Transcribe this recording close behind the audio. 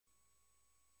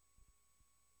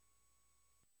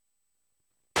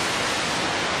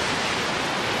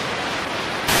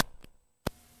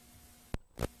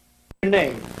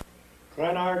name?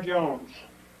 Glenn R. Jones.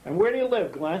 And where do you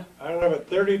live, Glenn? I live at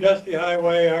 30 Dusty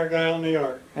Highway, Argyle, New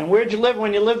York. And where'd you live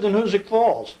when you lived in Hoosick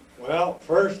Falls? Well,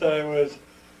 first I was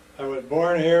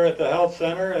born here at the health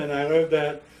center, and I lived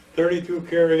at 32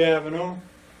 Cary Avenue.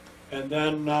 And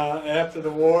then after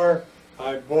the war,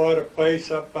 I bought a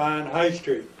place up on High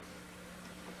Street.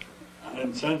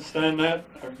 And since then,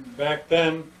 back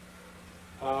then,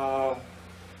 I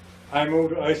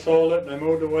sold it and I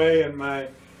moved away, and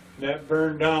that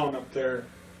burned down up there.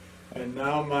 And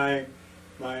now my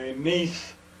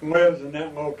niece lives in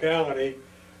that locality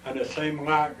on the same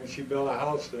lot, and she built a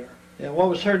house there. Yeah, what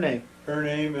was her name? Her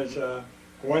name is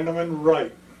Gwendolyn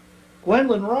Wright.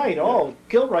 Gwendolyn Wright. Oh,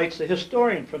 Gilwright's the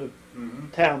historian for the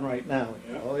town right now.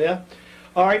 Yeah. Oh, yeah?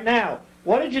 All right, now,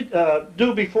 what did you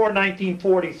do before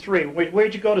 1943?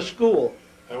 Where'd you go to school?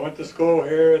 I went to school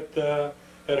here at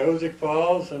Hoosick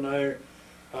Falls, and I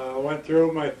went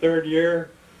through my third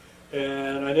year,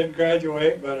 and I didn't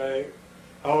graduate, but I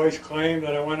always claimed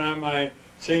that I went on my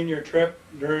senior trip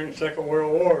during the Second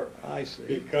World War. I see.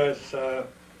 Because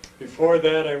before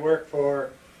that I worked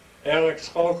for Alex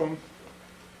Slocum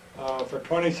for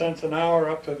 20 cents an hour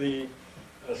up to the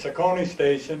Saucony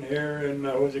station here in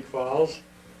Hoosick Falls.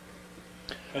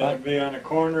 And it'd be on the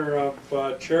corner of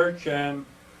Church and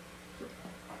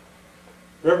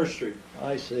River Street.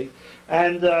 I see.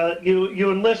 And you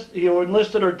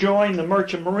enlisted or joined the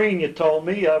Merchant Marine, you told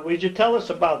me. Would you tell us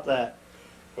about that?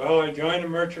 Well, I joined the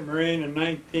Merchant Marine in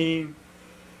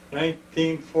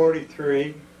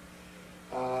 1943.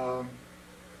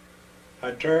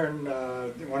 I turned,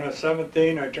 when I was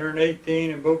 17, I turned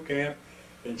 18 in boot camp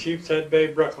in Sheepshead Bay,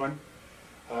 Brooklyn.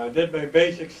 I did my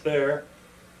basics there.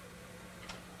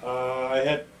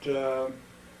 I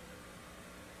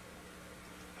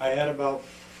had about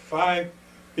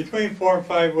between 4 and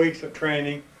 5 weeks of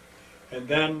training, and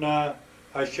then I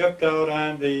shipped out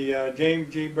on the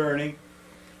James G. Birney,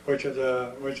 which is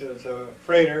a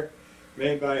freighter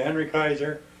made by Henry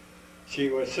Kaiser. She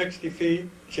was 60 feet.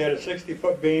 She had a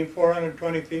 60-foot beam,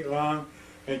 420 feet long,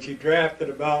 and she drafted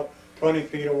about 20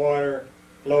 feet of water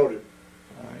loaded.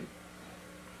 All right.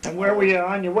 And where were you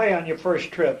on your way on your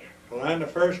first trip? Well, on the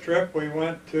first trip, we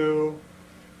went to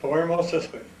Palermo,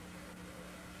 Sicily.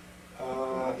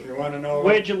 If you want to know...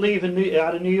 Where'd you leave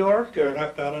out of New York? We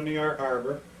left out of New York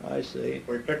Harbor. I see.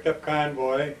 We picked up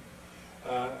convoy,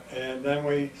 and then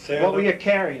we sailed... What were you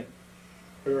carrying?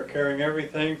 We were carrying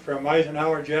everything from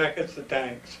Eisenhower jackets to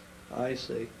tanks. I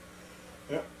see.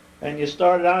 Yep. And you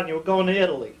started out and you were going to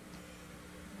Italy.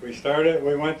 We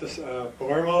went to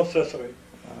Palermo, Sicily.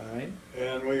 All right.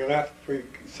 And we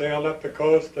sailed up the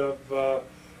coast of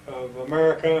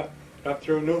America, up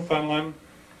through Newfoundland.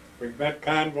 We met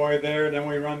convoy there, then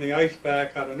we run the ice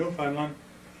pack out of Newfoundland.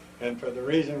 And for the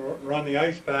reason we run the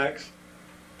ice packs,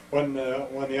 when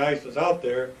the ice was out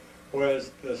there,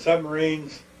 was the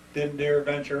submarines didn't dare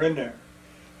venture in there.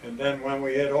 And then when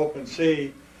we hit open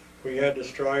sea, we had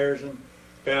destroyers and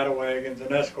battle wagons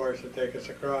and escorts to take us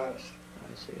across.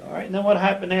 I see. All right. And then what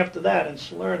happened after that in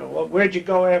Salerno? Where'd you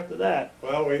go after that?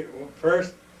 Well,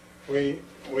 first we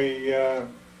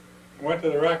went to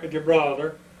the Rock of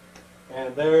Gibraltar,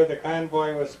 and there the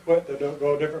convoy was split to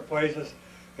go different places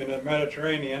in the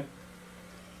Mediterranean.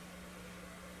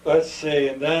 Let's see,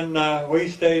 and then we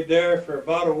stayed there for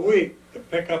about a week to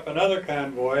pick up another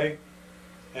convoy,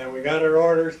 and we got our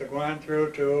orders to go on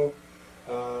through to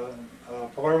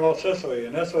Palermo, Sicily,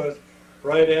 and this was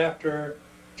right after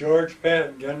George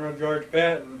Patton, General George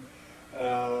Patton,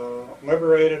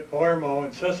 liberated Palermo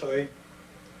in Sicily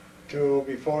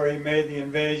before he made the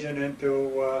invasion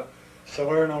into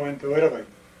Salerno, into Italy.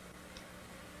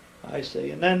 I see.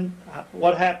 And then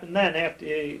what happened then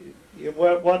after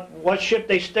what ship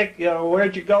they stick?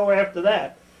 Where'd you go after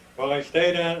that? Well, I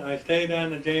stayed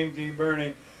on the James G.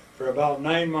 Birney for about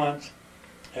 9 months,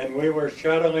 and we were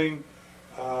shuttling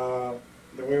the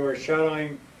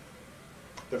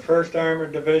 1st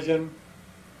Armored Division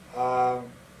and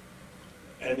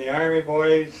the Army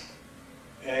boys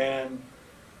and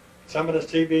some of the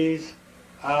Seabees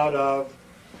out of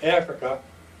Africa,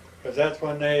 because that's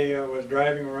when they was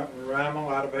driving Rommel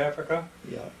out of Africa.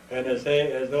 Yeah. And as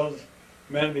those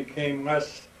men became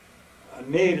less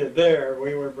needed there,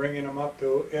 we were bringing them up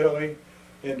to Italy,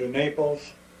 into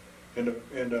Naples, into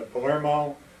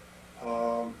Palermo,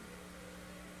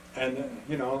 and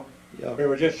Yeah. we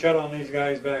were just shuttling these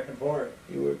guys back and forth.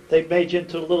 They made you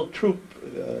into a little troop.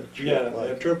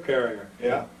 A troop carrier.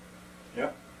 Yeah.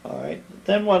 Yeah. All right.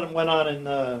 Then what went on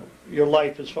in your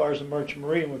life as far as the Merchant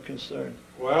Marine were concerned?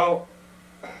 Well,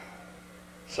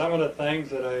 some of the things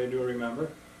that I do remember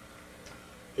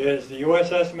is the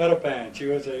USS Meadowpan. She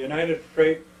was a United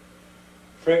Freight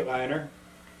Freightliner.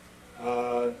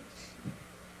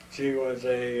 She was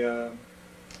a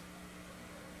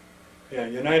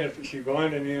she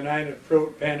belonged in the United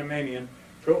Fruit Panamanian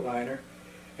Fruit Liner,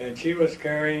 and she was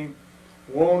carrying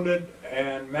wounded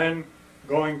and men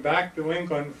going back to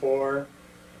England for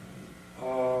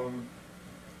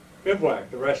bivouac,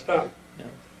 to rest up. Yeah.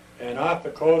 And off the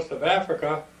coast of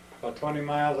Africa, about 20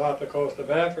 miles off the coast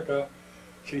of Africa,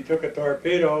 she took a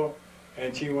torpedo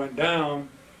and she went down,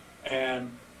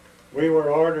 and we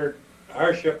were ordered,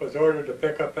 our ship was ordered to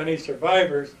pick up any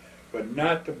survivors, but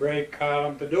not to break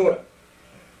column to do it.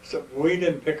 So we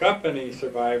didn't pick up any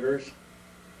survivors.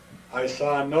 I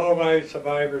saw no live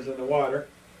survivors in the water.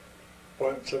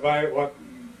 What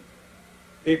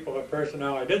people, the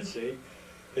personnel I did see,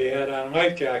 they had on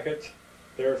life jackets.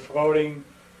 They were floating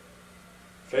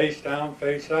face down,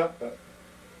 face up, but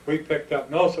we picked up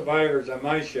no survivors on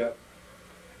my ship.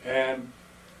 And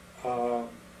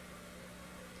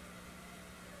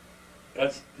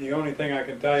that's the only thing I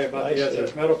can tell you about the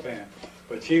SS Meadowpan.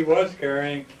 But she was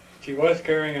carrying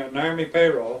an Army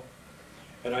payroll,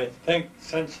 and I think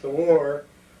since the war,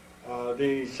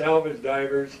 the salvage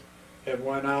divers have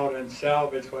went out and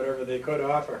salvaged whatever they could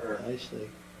offer her. I see.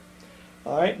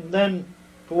 All right, and then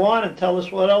go on and tell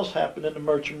us what else happened in the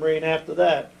Merchant Marine after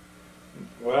that.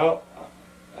 Well,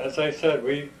 as I said,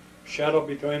 we shuttled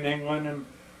between England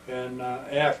and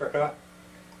Africa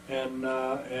and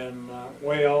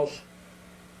Wales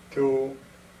to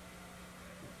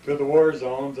the war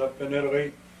zones up in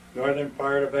Italy, northern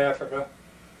part of Africa,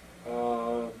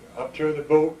 up through the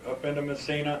boot, up into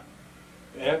Messina,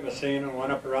 at Messina,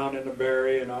 went up around into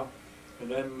Berry, and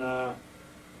then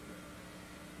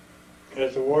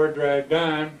as the war dragged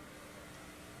on,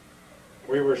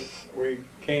 we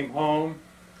came home.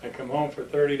 I come home for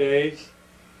 30 days.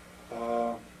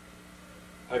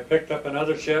 I picked up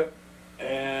another ship,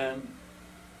 and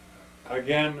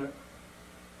again,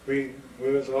 we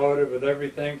was loaded with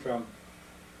everything from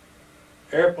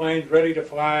airplanes ready to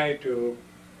fly to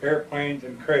airplanes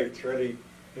and crates ready,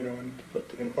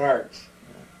 in parts,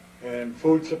 and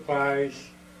food supplies,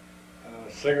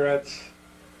 cigarettes,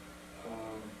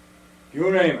 you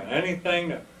name it, anything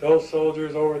that those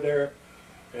soldiers over there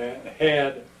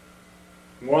had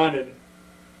wanted,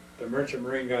 the Merchant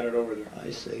Marine got it over there. I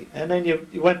see. And then you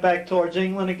went back towards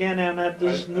England again and had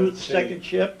this new second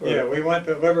ship? Or? Yeah, we went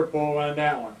to Liverpool on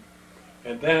that one.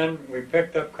 And then we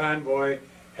picked up convoy,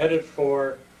 headed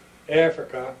for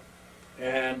Africa,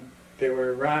 and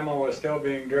Rommel was still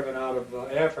being driven out of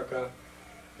Africa,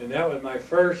 and that was my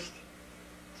first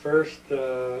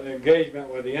engagement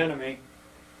with the enemy.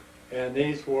 And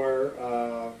these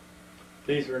were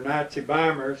Nazi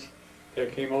bombers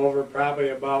that came over probably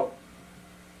about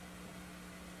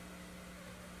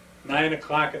 9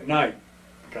 o'clock at night,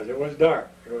 because it was dark.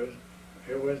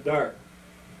 It was dark,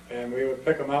 and we would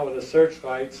pick them out with the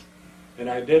searchlights. And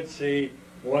I did see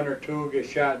one or two get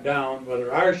shot down.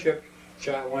 Whether our ship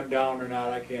shot one down or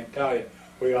not, I can't tell you.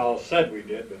 We all said we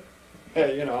did, but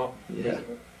hey, Yeah.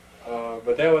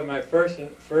 But that was my first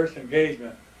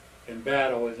engagement in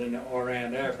battle, was in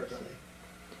Oran, Africa.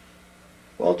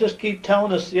 Well, just keep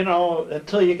telling us,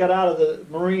 until you got out of the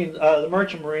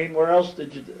Merchant Marine. Where else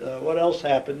what else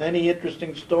happened? Any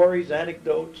interesting stories,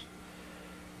 anecdotes?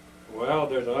 Well,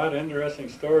 there's a lot of interesting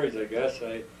stories, I guess.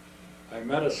 I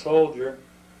met a soldier.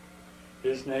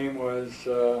 His name was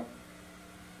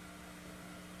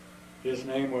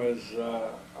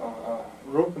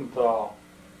Rupenthal,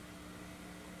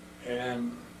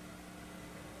 and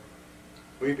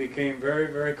we became very,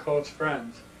 very close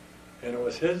friends. And it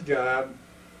was his job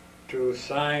to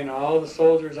sign all the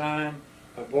soldiers on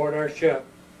aboard our ship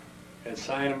and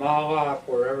sign them all off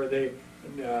wherever they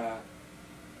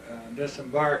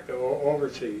disembarked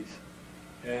overseas.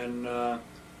 And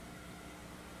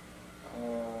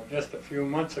just a few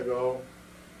months ago,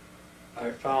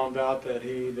 I found out that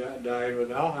he died with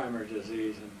Alzheimer's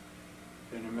disease,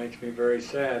 and it makes me very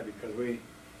sad, because we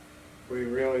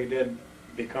really did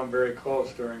become very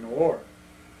close during the war.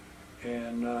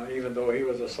 And even though he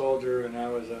was a soldier and I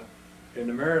was in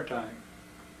the maritime.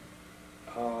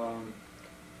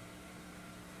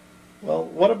 Well,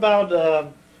 what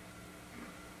about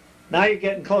now you're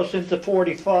getting close into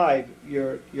 45,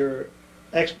 your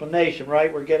explanation,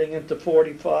 right? We're getting into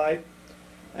 45,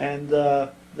 and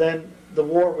then the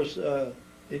war was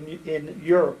in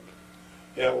Europe.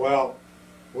 Yeah, well,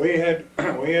 we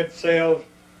had sailed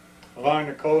along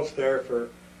the coast there for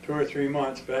 2 or 3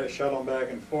 months, shuttling back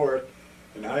and forth,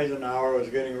 and Eisenhower was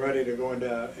getting ready to go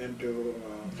into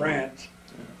France,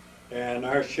 and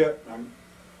our ship, I'm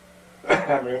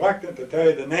reluctant to tell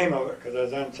you the name of it because I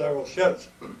was on several ships,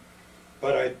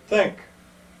 but I think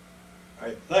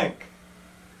I think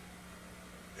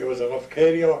it was a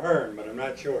Lafcadio O'Hearn, but I'm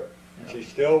not sure. Yeah. She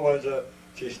still was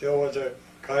a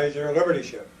Kaiser Liberty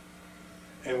ship,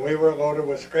 and we were loaded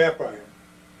with scrap iron,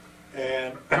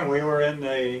 and we were in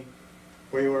the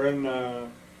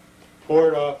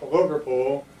port off of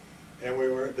Liverpool, and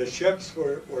the ships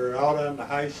were out on the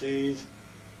high seas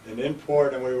and in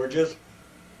port, and we were just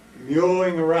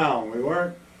muling around. We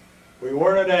weren't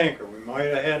at anchor. We might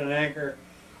have had an anchor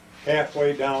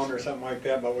halfway down or something like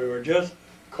that, but we were just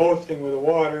coasting with the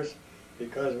waters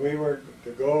because we were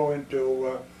to go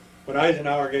into, when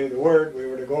Eisenhower gave the word, we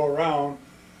were to go around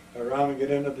and get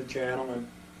into the channel and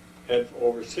head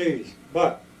overseas.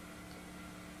 But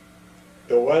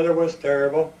the weather was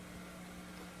terrible.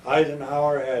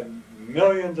 Eisenhower had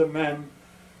millions of men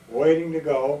waiting to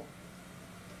go,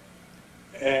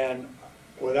 and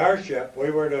with our ship,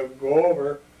 we were to go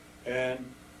over and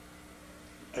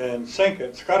sink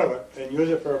it, scuttle it, and use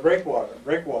it for a breakwater,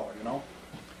 you know.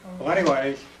 Well,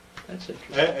 anyways, That's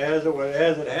interesting.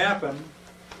 as it happened,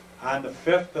 on the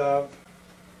 5th of,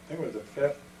 I think it was the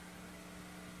 5th,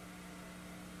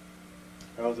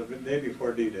 that was the day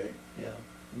before D-Day, Yeah,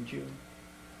 in June.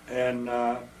 and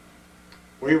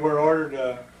we were ordered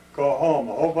to go home.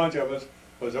 A whole bunch of us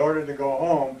was ordered to go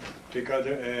home because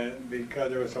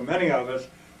there were so many of us.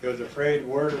 They was afraid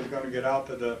word was going to get out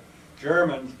to the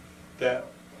Germans that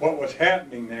what was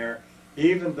happening there,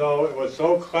 even though it was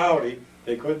so cloudy,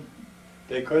 they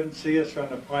couldn't see us from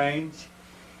the planes.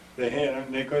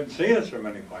 They couldn't see us from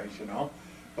any place, you know.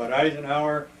 But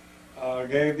Eisenhower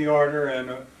gave the order,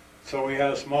 and so we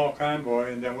had a small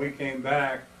convoy, and then we came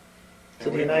back. To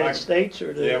the United States,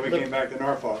 or to... Yeah, we came back to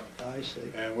Norfolk. I see.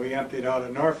 And we emptied out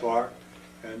at Norfolk,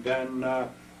 and then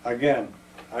again,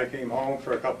 I came home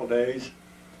for a couple days,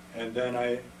 and then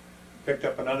I picked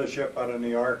up another ship out of New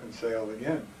York and sailed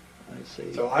again. I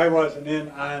see. So I wasn't in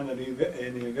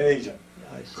the invasion.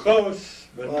 I see. Close,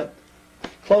 but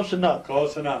close enough.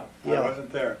 close enough. Yeah. I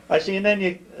wasn't there. I see, and then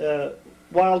you,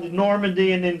 while the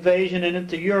Normandy and invasion and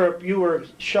into Europe, you were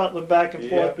shuttling back and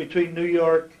forth Yeah. between New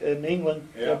York and England,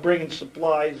 Yeah. bringing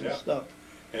supplies and Yeah. stuff.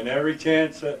 And every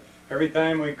chance, every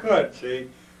time we could, see,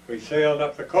 we sailed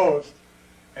up the coast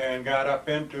and got up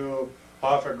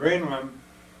off of Greenland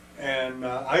and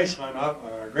Iceland,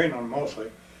 Greenland mostly,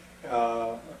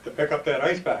 to pick up that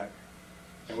ice pack.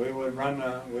 And we would run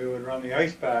the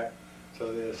ice pack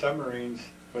so the submarines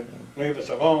would leave us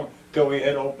alone till we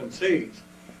hit open seas.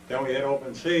 Then we hit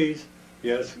open seas,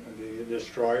 yes, the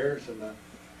destroyers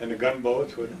and the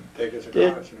gunboats would take us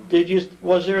across.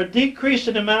 Was there a decrease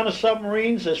in the amount of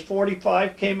submarines as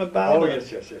 45 came about? Oh, or- yes.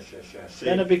 See,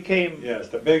 Then it became... yes,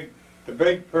 the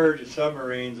big purge of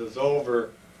submarines is over,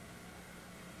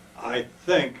 I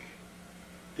think,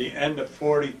 the end of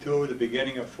 42, the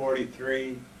beginning of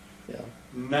 43. Yeah.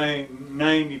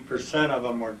 90% of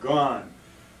them were gone,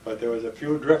 but there was a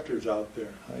few drifters out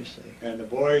there. I see. And the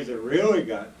boys that really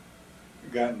got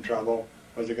in trouble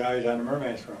was the guys on the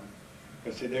Murmansk run.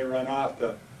 Because see, they run off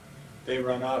the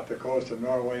coast of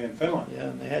Norway and Finland. Yeah,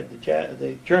 and they had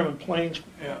the German planes.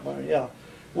 Yeah. Yeah.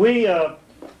 We, all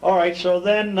right, so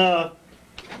then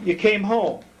you came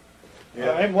home.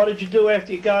 Yeah. All right, what did you do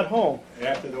after you got home?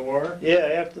 After the war? Yeah,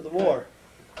 after the war.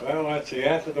 Well, let's see,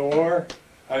 after the war,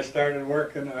 I started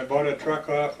working, I bought a truck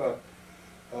off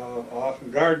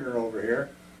in Gardner over here,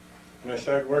 and I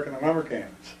started working the lumber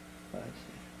camps. I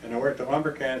see. And I worked the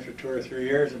lumber camps for 2 or 3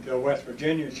 years until West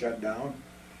Virginia shut down.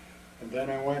 And then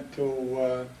I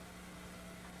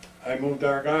moved to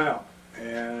Argyle,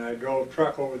 and I drove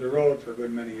truck over the road for a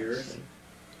good many years.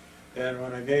 Then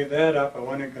when I gave that up, I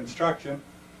went in construction,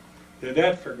 did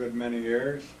that for a good many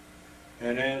years.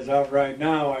 And as of right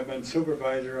now, I've been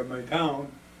supervisor of my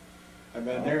town. I've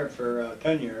been there for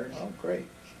 10 years. Oh, great.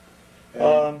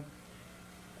 And-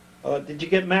 Did you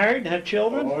get married and have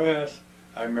children? Oh, yes.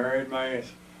 I married my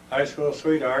high school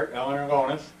sweetheart, Eleanor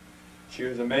Lonis. She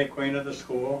was the May Queen of the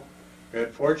school. We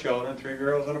had 4 children, 3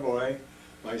 girls and a boy.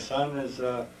 My son is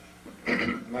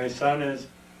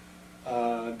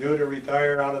due to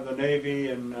retire out of the Navy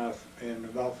in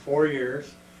about 4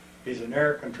 years. He's an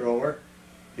air controller.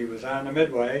 He was on the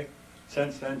Midway.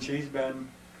 Since then, she's been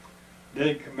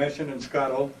decommissioned and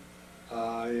scuttled.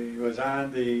 He was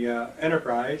on the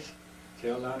Enterprise,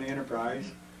 sailed on the Enterprise,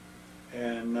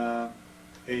 and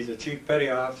he's a chief petty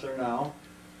officer now.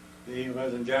 He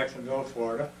lives in Jacksonville,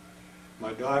 Florida.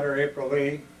 My daughter, April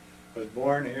Lee, was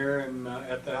born here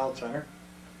at the health center,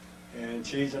 and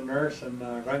she's a nurse in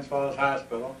Glens Falls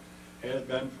Hospital, has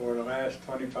been for the last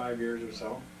 25 years or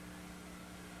so.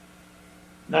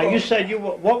 Now, you said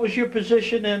what was your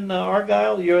position in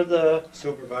Argyle? You're the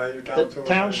Supervisor,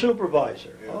 town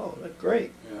supervisor. Yeah. Oh, that's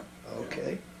great. Yeah.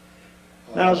 Okay.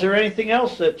 Now, is there anything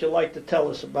else that you'd like to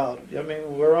tell us about? I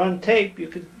mean, we're on tape.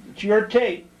 It's your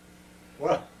tape.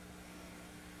 Well,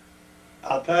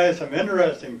 I'll tell you some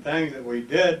interesting things that we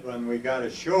did when we got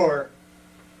ashore.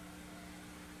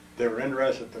 They were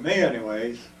interesting to me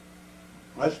anyways.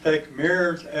 Let's take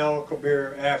Mirs El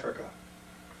Kabir, Africa.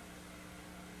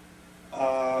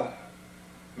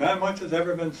 Not much has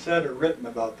ever been said or written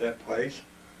about that place,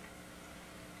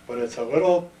 but it's a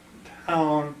little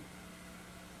town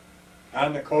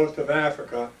on the coast of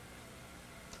Africa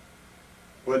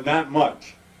with not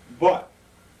much. But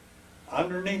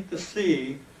underneath the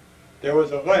sea, there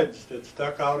was a ledge that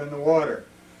stuck out in the water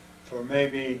for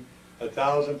maybe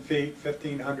 1,000 feet,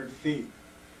 1,500 feet.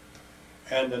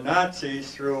 And the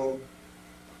Nazis, through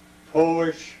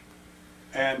Polish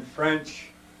and French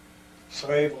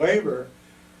slave labor,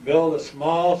 built a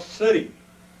small city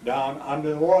down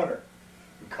under the water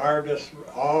and carved us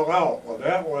all out. Well,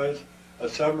 that was a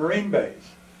submarine base.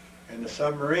 And the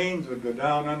submarines would go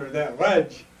down under that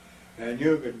ledge and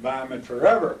you could bomb it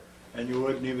forever and you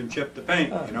wouldn't even chip the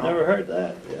paint, Oh, you know. never heard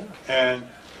that, yeah.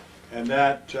 And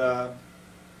that,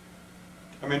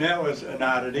 I mean, that was an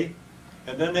oddity.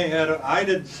 And then they had, I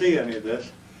didn't see any of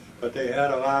this, but they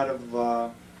had a lot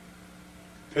of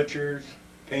pictures,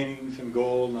 paintings, and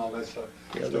gold and all that stuff.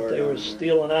 Yeah, that stored they down were there.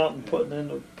 stealing out and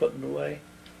putting away.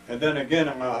 And then again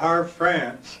in Le Havre,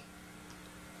 France,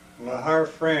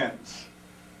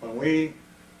 when we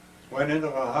went into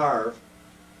Le Havre,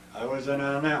 I was in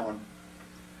on that one.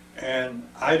 And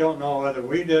I don't know whether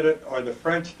we did it or the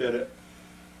French did it,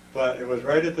 but it was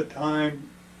right at the time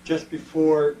just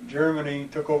before Germany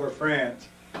took over France,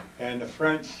 and the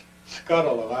French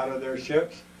scuttled a lot of their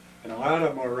ships, and a lot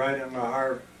of them were right in Le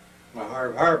Havre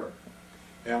Harbor.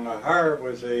 And Le Havre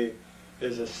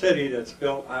is a city that's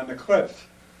built on the cliffs,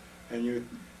 and you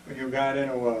got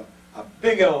into a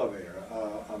big elevator,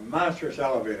 a monstrous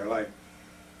elevator, like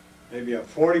maybe a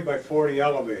 40 by 40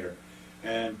 elevator,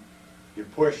 and you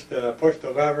push the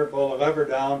lever, pull the lever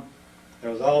down. It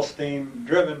was all steam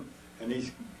driven,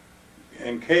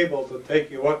 and cables would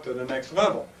take you up to the next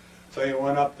level. So you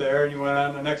went up there and you went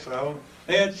on the next level.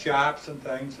 They had shops and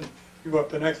things, and you go up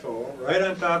the next level, right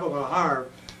on top of Le Havre.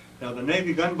 Now the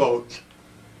Navy gunboats,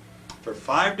 for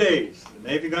 5 days, the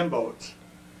Navy gunboats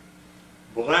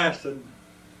blasted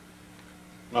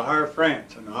Le Havre,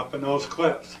 France, and up in those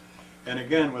cliffs. And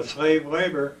again, with slave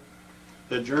labor,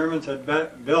 the Germans had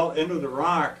built into the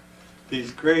rock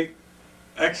these great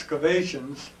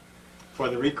excavations for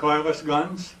the recoilless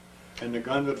guns, and the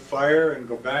gun would fire and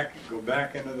go back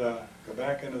into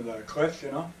the cliffs,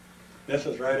 you know. This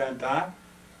is right on top.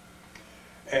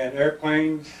 And our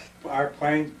planes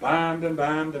bombed and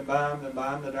bombed and bombed and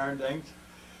bombed the darn things.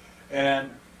 And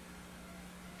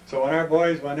so when our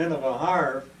boys went into Le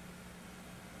Havre,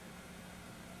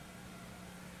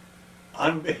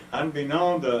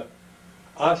 unbeknown to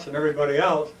us and everybody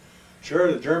else,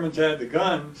 sure, the Germans had the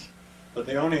guns, but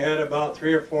they only had about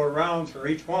 3 or 4 rounds for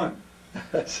each one.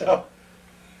 So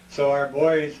our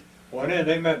boys went in.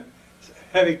 They met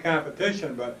heavy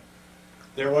competition, but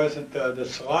there wasn't the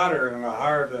slaughter in Le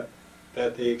Havre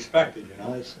that they expected, you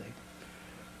know. I see.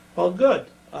 Well, good.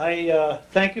 I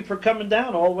thank you for coming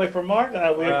down all the way from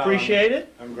Argyle. We appreciate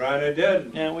it. I'm glad I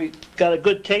did. And we got a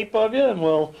good tape of you, and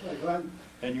we'll...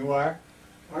 And you are?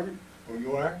 Pardon? Who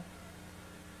you are?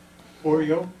 Who are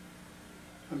you?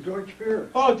 I'm George Spear.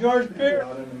 Oh, George Beer.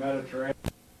 Out in the Mediterranean.